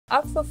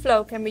Akvo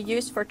Flow can be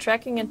used for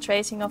tracking and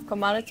tracing of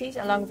commodities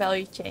along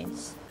value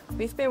chains.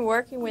 We've been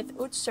working with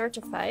UTZ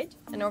Certified,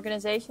 an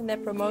organization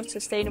that promotes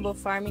sustainable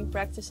farming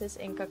practices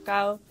in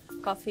cacao,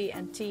 coffee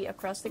and tea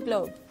across the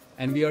globe.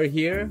 And we are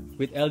here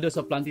with Eldo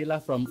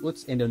Soplantila from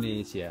UTZ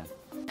Indonesia.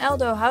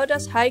 Eldo, how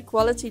does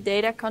high-quality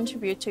data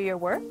contribute to your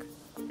work?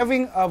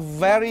 Having a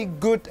very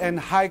good and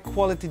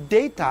high-quality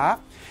data,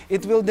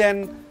 it will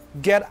then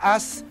get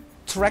us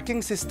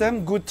tracking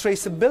system, good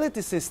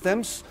traceability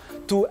systems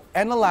to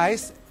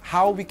analyze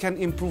how we can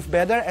improve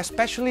better,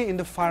 especially in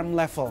the farm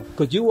level.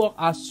 Could you walk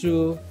us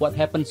through what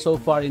happened so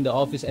far in the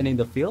office and in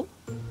the field?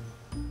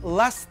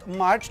 Last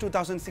March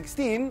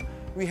 2016,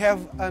 we have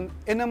an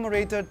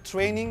enumerated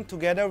training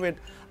together with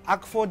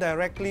Akvo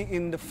directly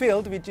in the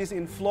field, which is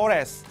in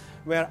Flores,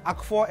 where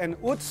Akvo and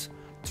UTZ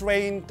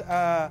trained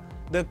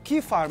the key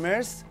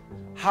farmers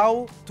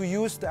how to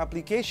use the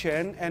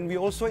application, and we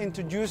also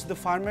introduced the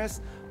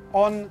farmers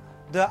on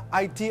the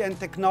IT and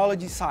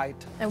technology side.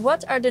 And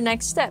what are the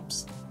next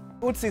steps?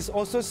 UTZ is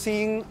also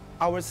seeing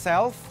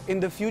ourselves in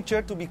the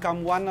future to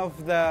become one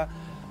of the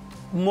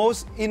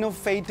most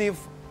innovative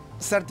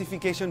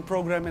certification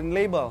program and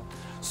label.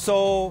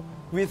 So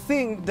we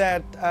think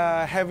that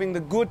having the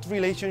good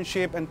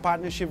relationship and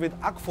partnership with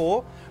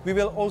Akvo, we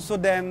will also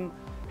then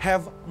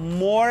have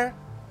more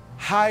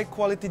high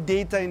quality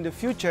data in the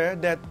future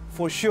that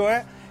for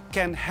sure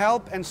can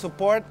help and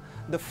support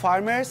the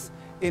farmers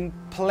in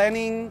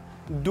planning,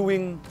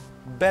 doing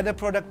better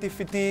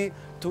productivity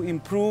to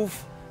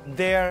improve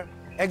their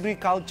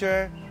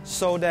agriculture,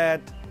 so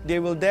that they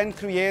will then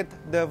create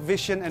the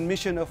vision and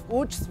mission of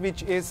UTZ,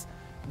 which is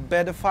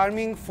better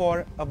farming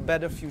for a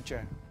better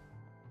future.